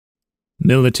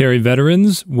Military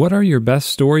veterans, what are your best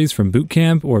stories from boot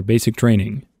camp or basic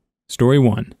training? Story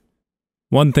 1.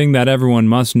 One thing that everyone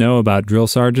must know about drill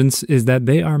sergeants is that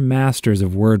they are masters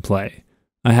of wordplay.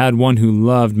 I had one who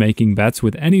loved making bets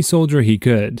with any soldier he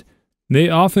could. They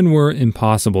often were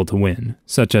impossible to win,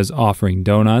 such as offering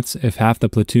donuts if half the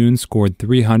platoon scored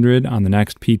 300 on the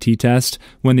next PT test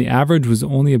when the average was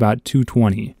only about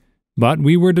 220. But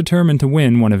we were determined to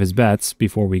win one of his bets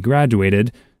before we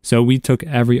graduated, so we took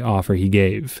every offer he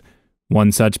gave.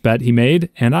 One such bet he made,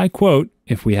 and I quote,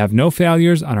 "If we have no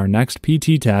failures on our next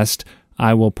PT test,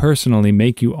 I will personally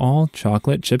make you all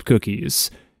chocolate chip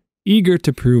cookies." Eager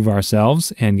to prove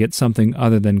ourselves and get something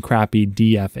other than crappy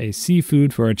DFA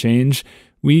seafood for a change,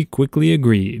 we quickly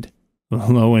agreed.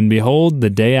 Lo and behold, the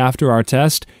day after our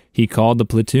test, he called the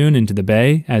platoon into the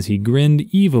bay as he grinned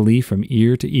evilly from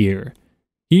ear to ear.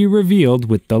 He revealed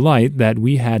with delight that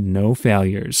we had no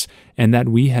failures, and that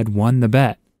we had won the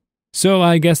bet. "So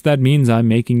I guess that means I'm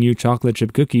making you chocolate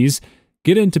chip cookies.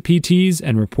 Get into PTs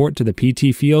and report to the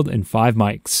PT field in 5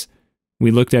 mics.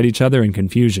 We looked at each other in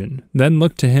confusion, then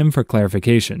looked to him for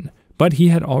clarification, but he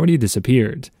had already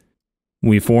disappeared.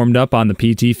 We formed up on the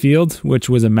PT field, which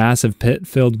was a massive pit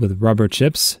filled with rubber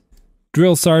chips.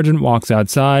 Drill sergeant walks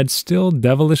outside, still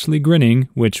devilishly grinning,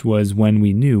 which was when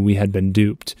we knew we had been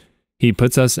duped. He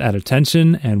puts us at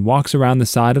attention and walks around the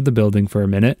side of the building for a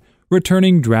minute,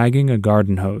 returning dragging a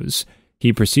garden hose.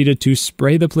 He proceeded to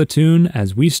spray the platoon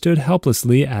as we stood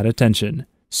helplessly at attention,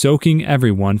 soaking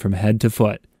everyone from head to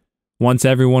foot. Once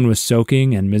everyone was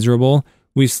soaking and miserable,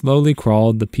 we slowly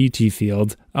crawled the PT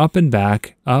field, up and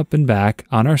back,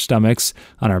 on our stomachs,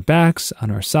 on our backs, on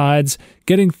our sides,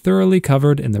 getting thoroughly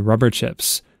covered in the rubber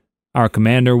chips. Our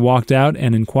commander walked out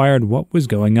and inquired what was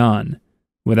going on.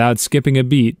 Without skipping a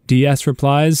beat, DS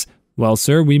replies, "Well,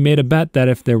 sir, we made a bet that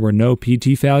if there were no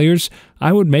PT failures,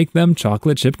 I would make them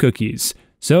chocolate chip cookies.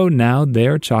 So now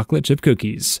they're chocolate chip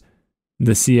cookies."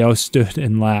 The CO stood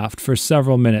and laughed for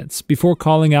several minutes before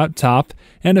calling out Top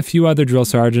and a few other drill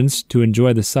sergeants to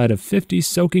enjoy the sight of 50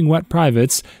 soaking wet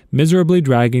privates miserably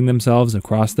dragging themselves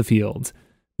across the field.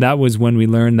 That was when we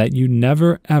learned that you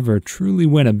never ever truly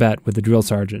win a bet with a drill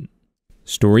sergeant.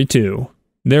 Story 2.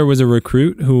 There was a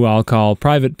recruit who I'll call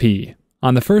Private P.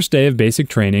 On the first day of basic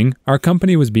training, our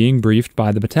company was being briefed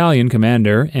by the battalion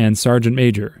commander and sergeant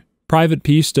major. Private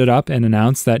P stood up and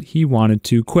announced that he wanted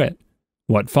to quit.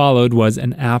 What followed was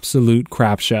an absolute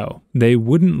crap show. They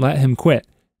wouldn't let him quit,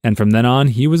 and from then on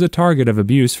he was a target of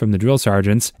abuse from the drill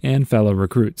sergeants and fellow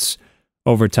recruits.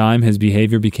 Over time his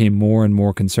behavior became more and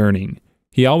more concerning.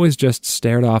 He always just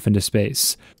stared off into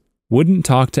space, wouldn't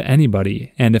talk to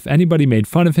anybody, and if anybody made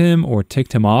fun of him or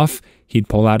ticked him off, he'd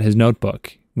pull out his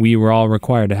notebook. We were all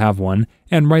required to have one,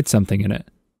 and write something in it.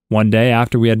 One day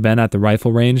after we had been at the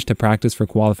rifle range to practice for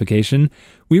qualification,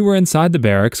 we were inside the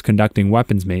barracks conducting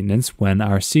weapons maintenance when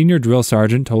our senior drill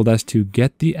sergeant told us to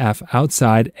get the F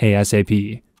outside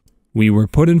ASAP. We were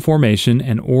put in formation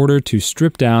and ordered to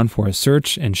strip down for a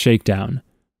search and shakedown.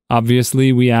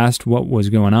 Obviously, we asked what was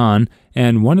going on,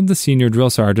 and one of the senior drill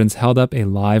sergeants held up a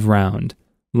live round.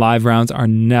 Live rounds are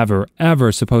never,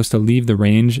 ever supposed to leave the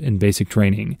range in basic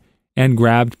training, and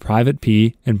grabbed Private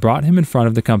P and brought him in front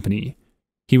of the company.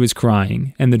 He was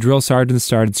crying, and the drill sergeant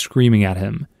started screaming at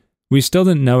him. We still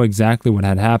didn't know exactly what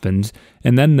had happened,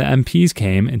 and then the MPs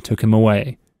came and took him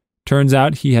away. Turns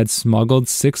out he had smuggled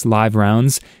 6 live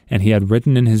rounds, and he had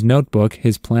written in his notebook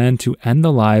his plan to end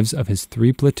the lives of his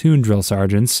 3 platoon drill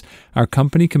sergeants, our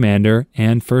company commander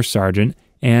and first sergeant,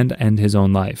 and end his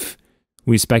own life.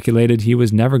 We speculated he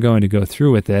was never going to go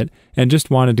through with it and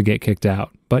just wanted to get kicked out,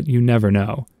 but you never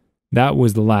know. That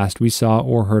was the last we saw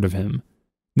or heard of him.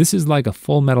 This is like a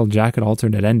Full Metal Jacket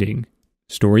alternate ending.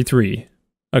 Story 3.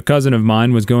 A cousin of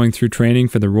mine was going through training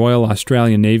for the Royal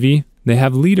Australian Navy. They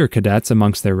have leader cadets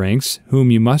amongst their ranks,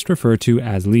 whom you must refer to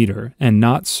as leader, and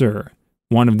not sir.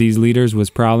 One of these leaders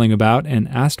was prowling about and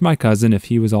asked my cousin if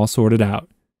he was all sorted out.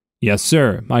 "Yes,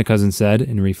 sir," my cousin said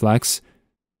in reflex.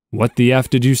 "What the F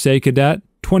did you say, cadet?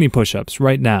 20 push-ups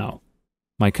right now."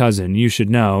 My cousin, you should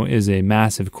know, is a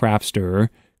massive crap stirrer,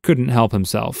 couldn't help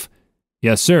himself.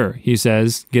 "Yes, sir," he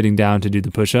says, getting down to do the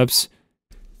push-ups.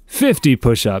 50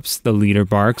 push-ups, the leader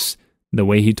barks. The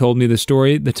way he told me the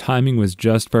story, the timing was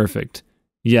just perfect.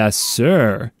 "Yes,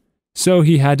 sir." So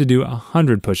he had to do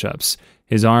 100 push-ups.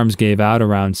 His arms gave out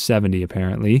around 70,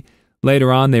 apparently.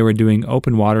 Later on, they were doing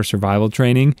open water survival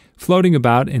training, floating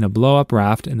about in a blow-up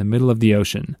raft in the middle of the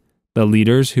ocean. The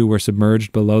leaders, who were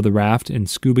submerged below the raft in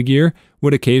scuba gear,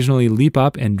 would occasionally leap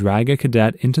up and drag a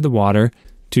cadet into the water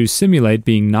to simulate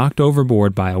being knocked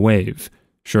overboard by a wave.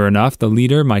 Sure enough, the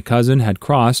leader my cousin had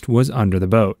crossed was under the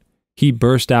boat. He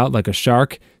burst out like a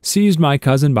shark, seized my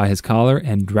cousin by his collar,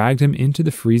 and dragged him into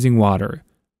the freezing water.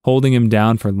 Holding him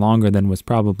down for longer than was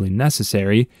probably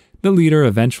necessary, the leader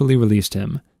eventually released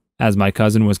him. As my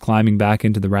cousin was climbing back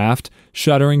into the raft,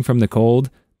 shuddering from the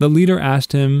cold, the leader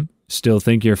asked him, "Still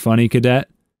think you're funny, cadet?"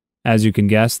 As you can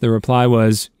guess, the reply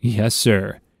was, "Yes,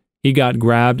 sir." He got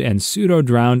grabbed and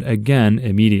pseudo-drowned again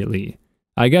immediately.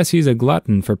 I guess he's a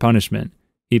glutton for punishment.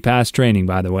 He passed training,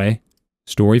 by the way.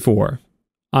 Story 4.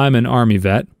 I'm an Army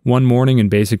vet. One morning in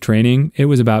basic training, it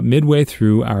was about midway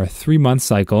through our 3-month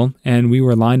cycle, and we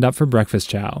were lined up for breakfast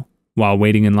chow. While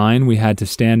waiting in line, we had to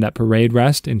stand at parade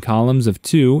rest in columns of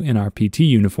 2 in our PT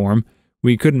uniform.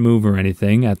 We couldn't move or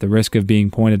anything at the risk of being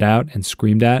pointed out and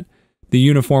screamed at. The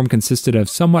uniform consisted of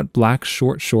somewhat black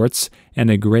short shorts and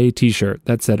a gray t-shirt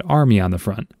that said Army on the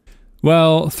front.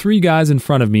 Well, 3 guys in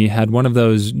front of me had one of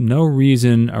those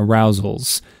no-reason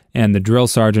arousals, and the drill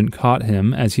sergeant caught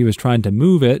him as he was trying to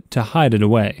move it to hide it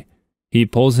away. He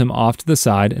pulls him off to the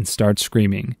side and starts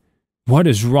screaming, "What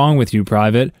is wrong with you,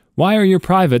 Private? Why are your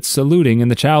privates saluting in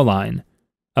the chow line?"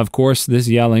 Of course, this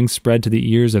yelling spread to the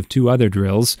ears of 2 other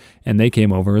drills, and they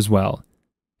came over as well.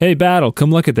 "Hey, Battle,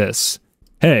 come look at this."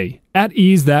 "Hey, at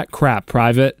ease that crap,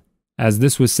 Private." As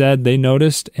this was said, they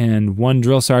noticed, and one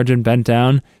drill sergeant bent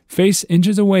down, face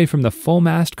inches away from the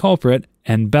full-mast culprit,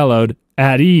 and bellowed,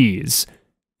 "At ease."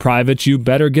 "Private, you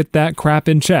better get that crap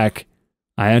in check."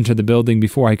 I entered the building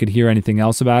before I could hear anything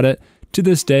else about it. To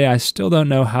this day, I still don't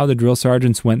know how the drill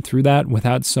sergeants went through that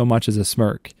without so much as a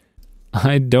smirk.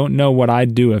 I don't know what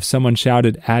I'd do if someone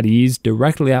shouted "at ease"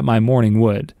 directly at my morning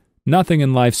wood. Nothing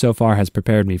in life so far has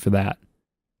prepared me for that.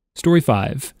 Story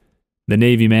 5. The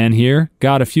Navy man here,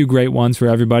 got a few great ones for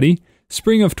everybody.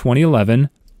 Spring of 2011,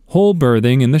 whole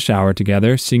berthing in the shower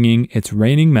together, singing "It's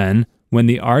Raining Men," when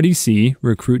the RDC,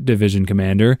 Recruit Division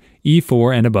Commander,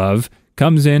 E4 and above,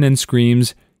 comes in and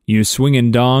screams, "You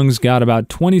swingin' dongs got about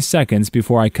 20 seconds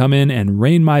before I come in and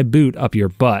rain my boot up your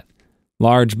butt."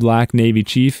 Large black Navy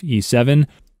Chief, E7,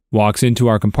 walks into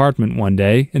our compartment one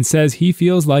day and says he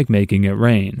feels like making it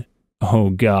rain.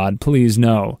 Oh God, please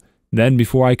no. Then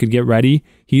before I could get ready,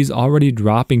 he's already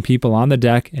dropping people on the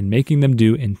deck and making them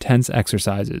do intense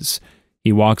exercises.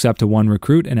 He walks up to one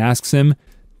recruit and asks him,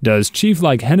 "Does Chief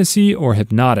like Hennessy or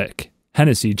Hypnotic?"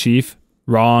 "Hennessy, Chief."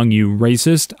 "Wrong, you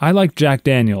racist. I like Jack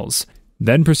Daniels."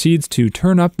 Then proceeds to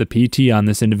turn up the PT on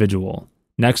this individual.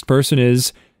 Next person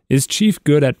is Chief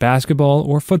good at basketball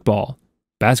or football?"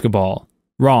 "Basketball."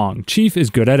 "Wrong. Chief is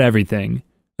good at everything."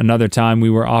 Another time we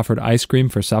were offered ice cream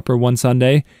for supper one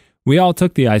Sunday. We all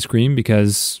took the ice cream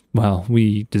because, well,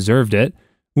 we deserved it.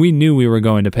 We knew we were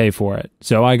going to pay for it,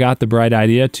 so I got the bright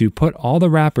idea to put all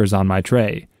the wrappers on my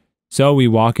tray. So we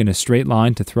walk in a straight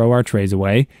line to throw our trays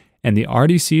away, and the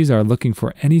RDCs are looking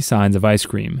for any signs of ice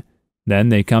cream. Then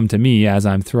they come to me as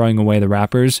I'm throwing away the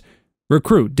wrappers.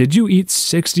 "Recruit, did you eat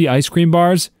 60 ice cream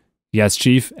bars?" "Yes,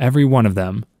 Chief, every one of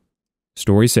them."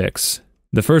 Story 6.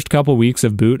 The first couple weeks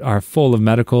of boot are full of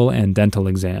medical and dental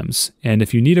exams, and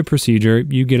if you need a procedure,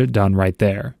 you get it done right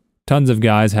there. Tons of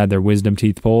guys had their wisdom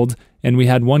teeth pulled, and we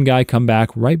had one guy come back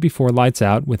right before lights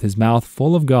out with his mouth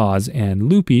full of gauze and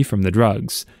loopy from the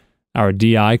drugs. Our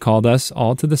DI called us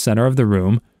all to the center of the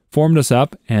room, formed us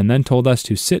up, and then told us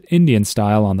to sit Indian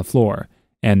style on the floor,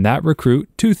 and that recruit,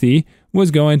 Toothy,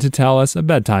 was going to tell us a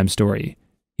bedtime story.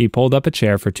 He pulled up a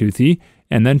chair for Toothy,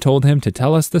 and then told him to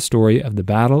tell us the story of the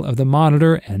Battle of the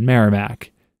Monitor and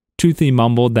Merrimack. Toothy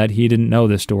mumbled that he didn't know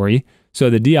the story, so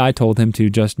the DI told him to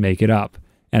just make it up,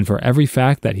 and for every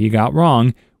fact that he got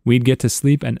wrong, we'd get to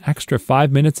sleep an extra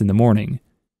 5 minutes in the morning.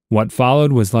 What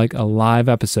followed was like a live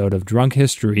episode of Drunk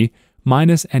History,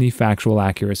 minus any factual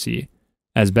accuracy.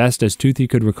 As best as Toothy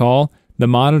could recall, the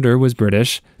Monitor was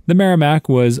British, the Merrimack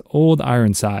was Old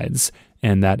Ironsides,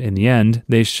 and that in the end,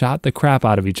 they shot the crap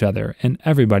out of each other, and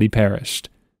everybody perished.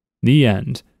 The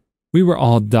end. We were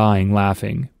all dying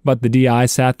laughing, but the DI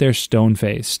sat there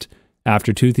stone-faced.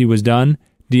 After Toothy was done,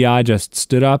 DI just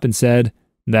stood up and said,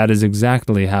 "That is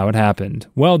exactly how it happened.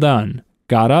 Well done."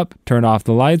 Got up, turned off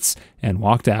the lights, and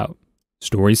walked out.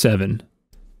 Story 7.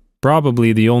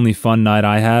 Probably the only fun night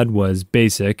I had was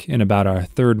basic in about our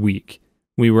 3rd week.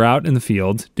 We were out in the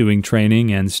field, doing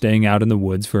training and staying out in the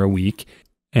woods for a week,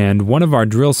 and one of our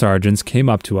drill sergeants came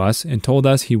up to us and told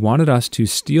us he wanted us to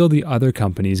steal the other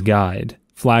company's guide,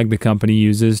 flag the company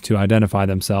uses to identify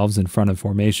themselves in front of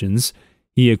formations.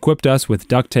 He equipped us with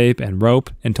duct tape and rope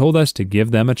and told us to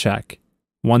give them a check.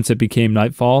 Once it became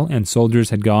nightfall and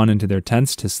soldiers had gone into their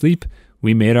tents to sleep,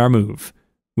 we made our move.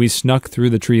 We snuck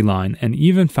through the tree line and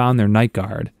even found their night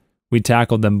guard. We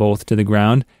tackled them both to the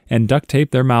ground and duct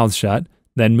taped their mouths shut,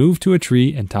 then moved to a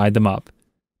tree and tied them up.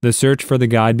 The search for the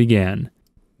guide began.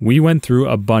 We went through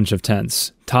a bunch of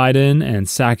tents, tied in and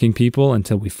sacking people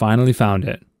until we finally found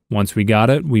it. Once we got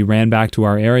it, we ran back to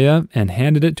our area and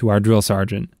handed it to our drill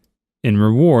sergeant. In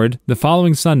reward, the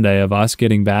following Sunday of us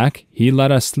getting back, he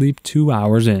let us sleep 2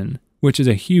 hours in, which is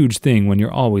a huge thing when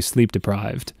you're always sleep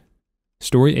deprived.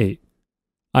 Story 8.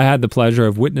 I had the pleasure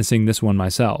of witnessing this one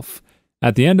myself.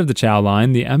 At the end of the chow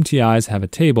line, the MTIs have a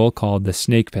table called the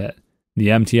snake pit. The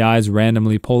MTIs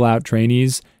randomly pull out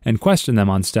trainees and question them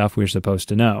on stuff we're supposed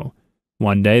to know.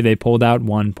 One day they pulled out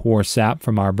one poor sap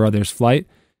from our brother's flight.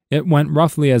 It went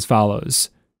roughly as follows.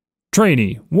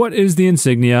 Trainee, what is the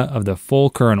insignia of the full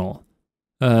colonel?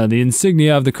 The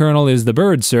insignia of the colonel is the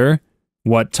bird, sir.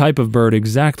 What type of bird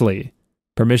exactly?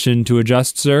 Permission to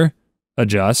adjust, sir?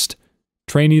 Adjust.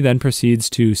 Trainee then proceeds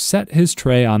to set his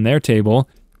tray on their table,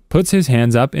 puts his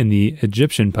hands up in the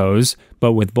Egyptian pose,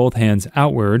 but with both hands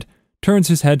outward, turns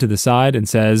his head to the side and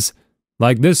says,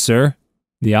 Like this, sir.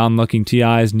 The onlooking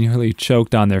TIs nearly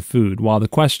choked on their food, while the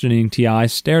questioning TI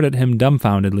stared at him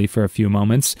dumbfoundedly for a few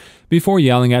moments before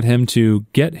yelling at him to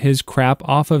get his crap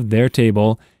off of their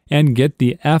table and get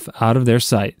the F out of their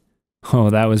sight. Oh,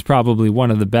 that was probably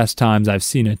one of the best times I've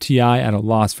seen a TI at a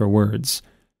loss for words.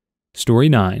 Story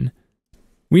 9.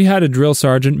 We had a drill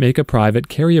sergeant make a private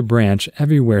carry a branch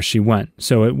everywhere she went,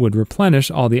 so it would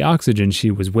replenish all the oxygen she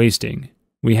was wasting.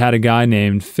 We had a guy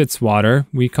named Fitzwater.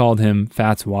 We called him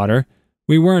Fatswater.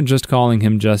 We weren't just calling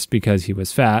him just because he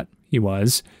was fat. He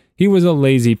was. He was a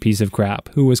lazy piece of crap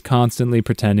who was constantly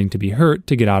pretending to be hurt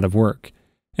to get out of work.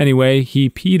 Anyway, he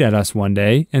peed at us one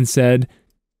day and said,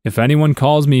 If anyone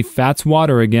calls me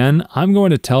Fatswater again, I'm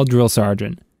going to tell drill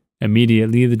sergeant.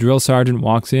 Immediately, the drill sergeant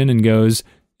walks in and goes,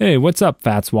 Hey, what's up,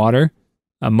 Fatswater?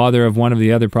 A mother of one of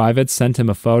the other privates sent him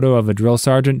a photo of a drill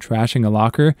sergeant trashing a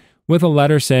locker with a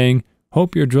letter saying,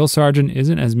 Hope your drill sergeant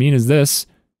isn't as mean as this.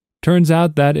 Turns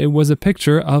out that it was a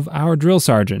picture of our drill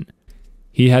sergeant.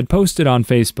 He had posted on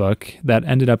Facebook that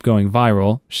ended up going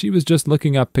viral. She was just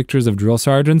looking up pictures of drill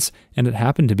sergeants, and it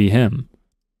happened to be him.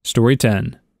 Story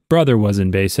 10. Brother was in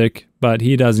basic, but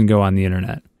he doesn't go on the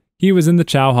internet. He was in the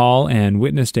chow hall and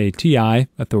witnessed a TI,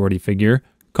 authority figure,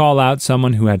 call out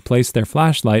someone who had placed their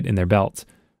flashlight in their belt.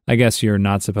 I guess you're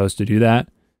not supposed to do that.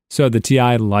 So the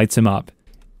TI lights him up.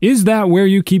 Is that where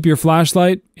you keep your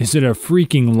flashlight? Is it a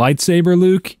freaking lightsaber,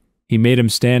 Luke? He made him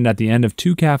stand at the end of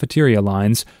 2 cafeteria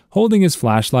lines, holding his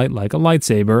flashlight like a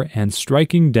lightsaber and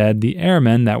striking dead the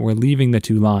airmen that were leaving the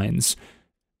 2 lines.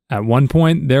 At one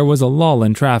point, there was a lull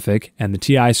in traffic, and the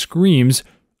TI screams,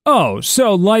 Oh,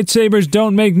 so lightsabers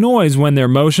don't make noise when they're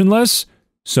motionless?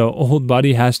 So old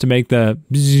buddy has to make the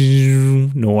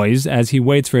bzzz noise as he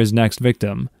waits for his next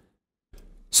victim.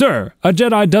 Sir, a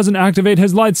Jedi doesn't activate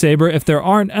his lightsaber if there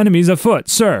aren't enemies afoot,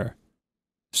 sir.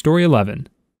 Story 11.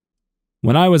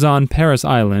 When I was on Paris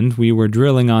Island, we were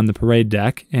drilling on the parade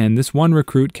deck, and this one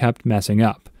recruit kept messing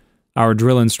up. Our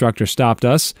drill instructor stopped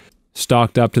us,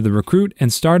 stalked up to the recruit,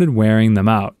 and started wearing them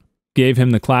out. Gave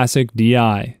him the classic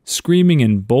DI, screaming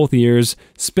in both ears,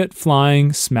 spit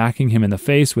flying, smacking him in the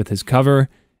face with his cover.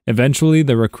 Eventually,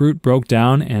 the recruit broke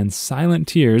down, and silent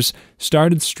tears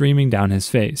started streaming down his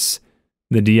face.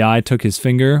 The DI took his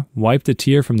finger, wiped a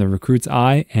tear from the recruit's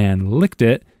eye, and licked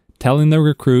it, telling the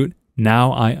recruit,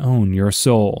 Now I own your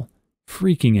soul.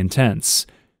 Freaking intense.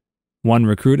 One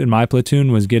recruit in my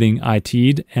platoon was getting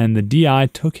IT'd, and the DI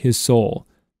took his soul.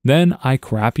 Then, I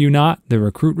crap you not, the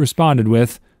recruit responded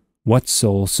with, What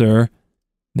soul, sir?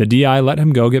 The DI let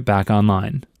him go get back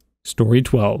online. Story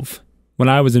 12. When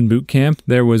I was in boot camp,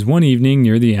 there was one evening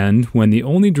near the end when the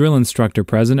only drill instructor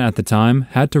present at the time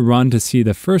had to run to see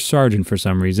the first sergeant for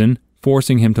some reason,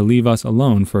 forcing him to leave us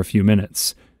alone for a few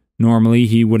minutes. Normally,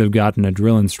 he would have gotten a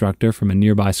drill instructor from a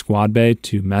nearby squad bay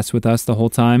to mess with us the whole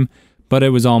time, but it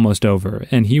was almost over,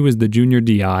 and he was the junior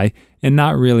DI and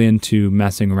not really into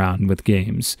messing around with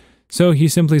games. So he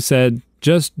simply said,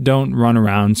 just don't run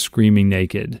around screaming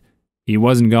naked. He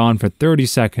wasn't gone for 30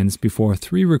 seconds before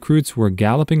 3 recruits were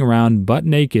galloping around butt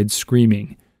naked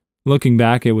screaming. Looking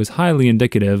back, it was highly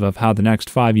indicative of how the next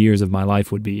 5 years of my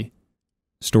life would be.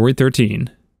 Story 13.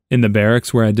 In the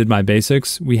barracks where I did my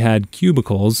basics, we had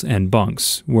cubicles and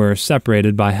bunks, were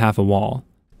separated by half a wall.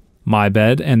 My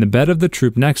bed and the bed of the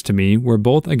troop next to me were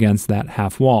both against that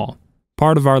half wall.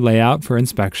 Part of our layout for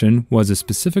inspection was a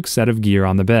specific set of gear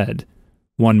on the bed.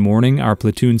 One morning, our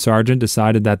platoon sergeant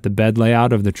decided that the bed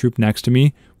layout of the troop next to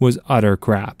me was utter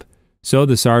crap. So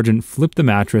the sergeant flipped the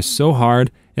mattress so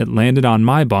hard it landed on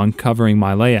my bunk covering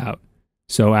my layout.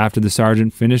 So after the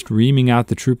sergeant finished reaming out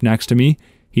the troop next to me,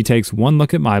 he takes one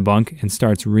look at my bunk and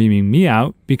starts reaming me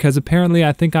out because apparently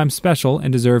I think I'm special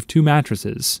and deserve 2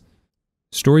 mattresses.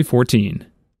 Story 14.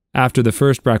 After the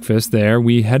first breakfast there,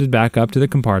 we headed back up to the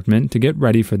compartment to get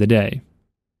ready for the day.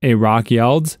 A rock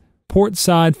yelled, "Port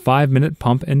side 5-minute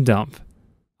pump and dump."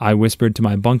 I whispered to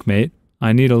my bunkmate,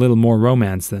 "I need a little more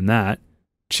romance than that."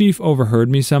 Chief overheard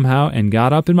me somehow and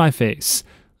got up in my face.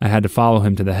 I had to follow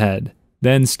him to the head,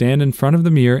 then stand in front of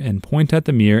the mirror and point at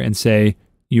the mirror and say,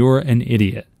 "You're an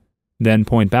idiot." Then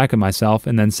point back at myself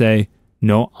and then say,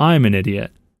 "No, I'm an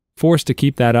idiot." Forced to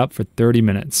keep that up for 30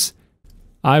 minutes.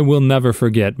 I will never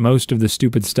forget most of the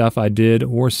stupid stuff I did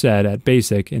or said at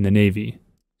basic in the Navy.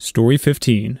 Story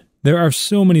 15. There are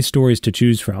so many stories to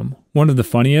choose from. One of the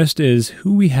funniest is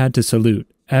who we had to salute.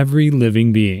 Every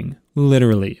living being.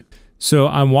 Literally. So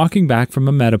I'm walking back from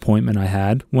a med appointment I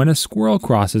had when a squirrel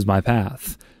crosses my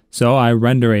path. So I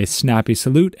render a snappy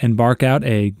salute and bark out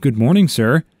a "Good morning,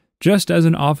 sir," just as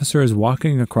an officer is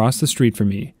walking across the street from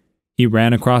me. He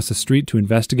ran across the street to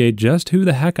investigate just who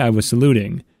the heck I was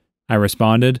saluting. I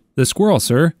responded, "The squirrel,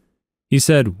 sir." He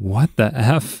said, "What the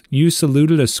F? You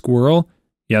saluted a squirrel?"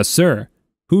 "Yes, sir."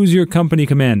 "Who's your company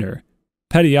commander?"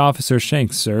 "Petty Officer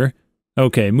Shanks, sir."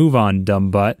 "Okay, move on, dumb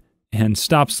butt, and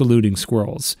stop saluting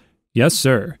squirrels." "Yes,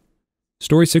 sir."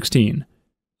 Story 16.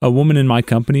 A woman in my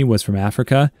company was from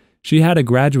Africa. She had a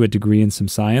graduate degree in some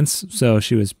science, so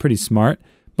she was pretty smart,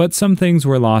 but some things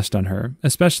were lost on her,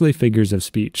 especially figures of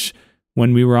speech.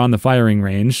 When we were on the firing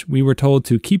range, we were told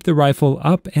to keep the rifle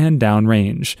up and down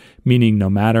range, meaning no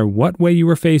matter what way you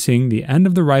were facing, the end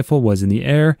of the rifle was in the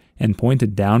air and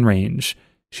pointed down range.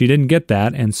 She didn't get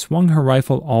that and swung her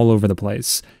rifle all over the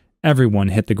place. Everyone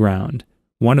hit the ground.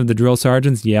 One of the drill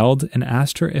sergeants yelled and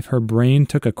asked her if her brain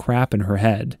took a crap in her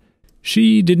head.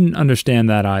 She didn't understand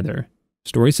that either.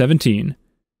 Story 17.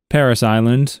 Paris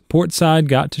Island. Port side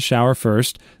got to shower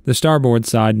first, the starboard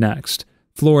side next.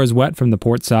 Floor is wet from the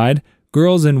port side.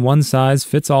 Girls in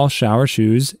one-size-fits-all shower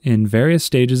shoes in various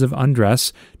stages of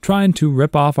undress, trying to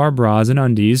rip off our bras and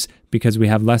undies because we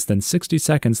have less than 60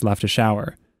 seconds left to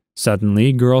shower.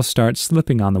 Suddenly, girls start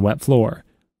slipping on the wet floor.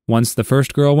 Once the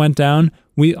first girl went down,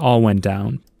 we all went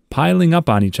down, piling up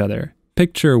on each other.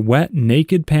 Picture wet,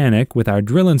 naked panic with our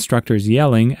drill instructors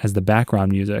yelling as the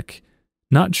background music.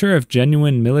 Not sure if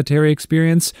genuine military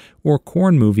experience or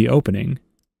corn movie opening.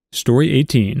 Story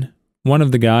 18. One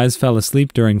of the guys fell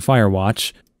asleep during fire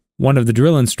watch. One of the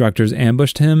drill instructors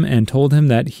ambushed him and told him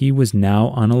that he was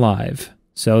now unalive.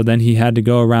 So then he had to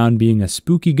go around being a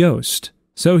spooky ghost.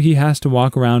 So he has to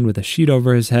walk around with a sheet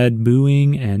over his head,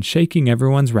 booing and shaking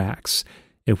everyone's racks.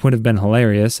 It would have been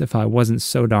hilarious if I wasn't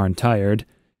so darn tired.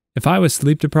 If I was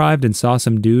sleep deprived and saw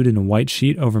some dude in a white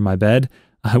sheet over my bed,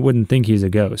 I wouldn't think he's a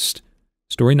ghost.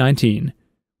 Story 19.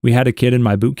 We had a kid in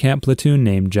my boot camp platoon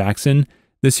named Jackson.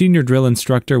 The senior drill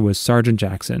instructor was Sergeant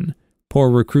Jackson. Poor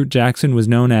Recruit Jackson was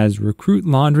known as Recruit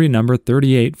Laundry number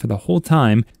 38 for the whole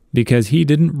time because he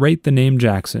didn't rate the name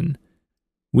Jackson.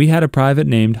 We had a private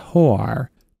named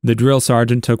Hoar. The drill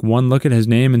sergeant took one look at his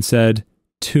name and said,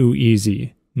 "Too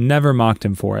easy." Never mocked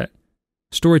him for it.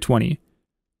 Story 20.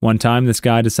 One time this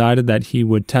guy decided that he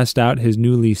would test out his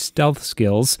newly stealth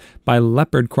skills by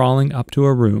leopard crawling up to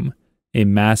a room. A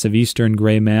massive eastern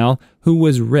gray male who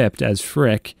was ripped as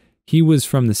frick. He was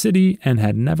from the city and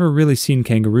had never really seen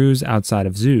kangaroos outside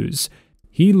of zoos.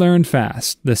 He learned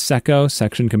fast. The SECO,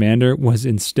 section commander, was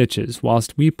in stitches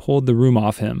whilst we pulled the room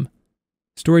off him.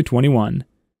 Story 21.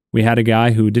 We had a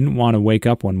guy who didn't want to wake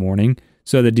up one morning,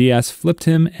 so the DS flipped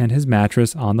him and his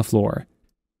mattress on the floor.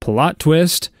 Plot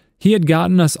twist, he had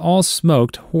gotten us all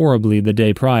smoked horribly the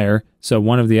day prior, so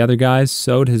one of the other guys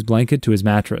sewed his blanket to his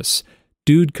mattress.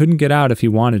 Dude couldn't get out if he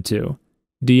wanted to.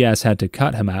 DS had to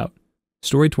cut him out.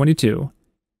 Story 22.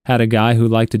 Had a guy who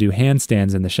liked to do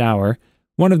handstands in the shower.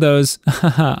 One of those,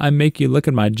 haha, I make you look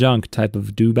at my junk type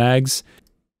of do-bags.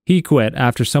 He quit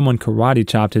after someone karate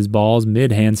chopped his balls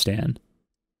mid-handstand.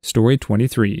 Story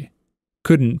 23.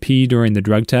 Couldn't pee during the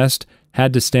drug test.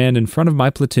 Had to stand in front of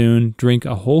my platoon, drink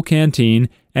a whole canteen,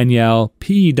 and yell,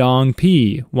 "Pee dong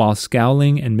pee," while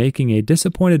scowling and making a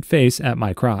disappointed face at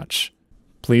my crotch.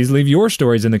 Please leave your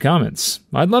stories in the comments.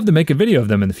 I'd love to make a video of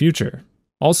them in the future.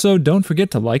 Also, don't forget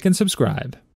to like and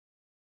subscribe.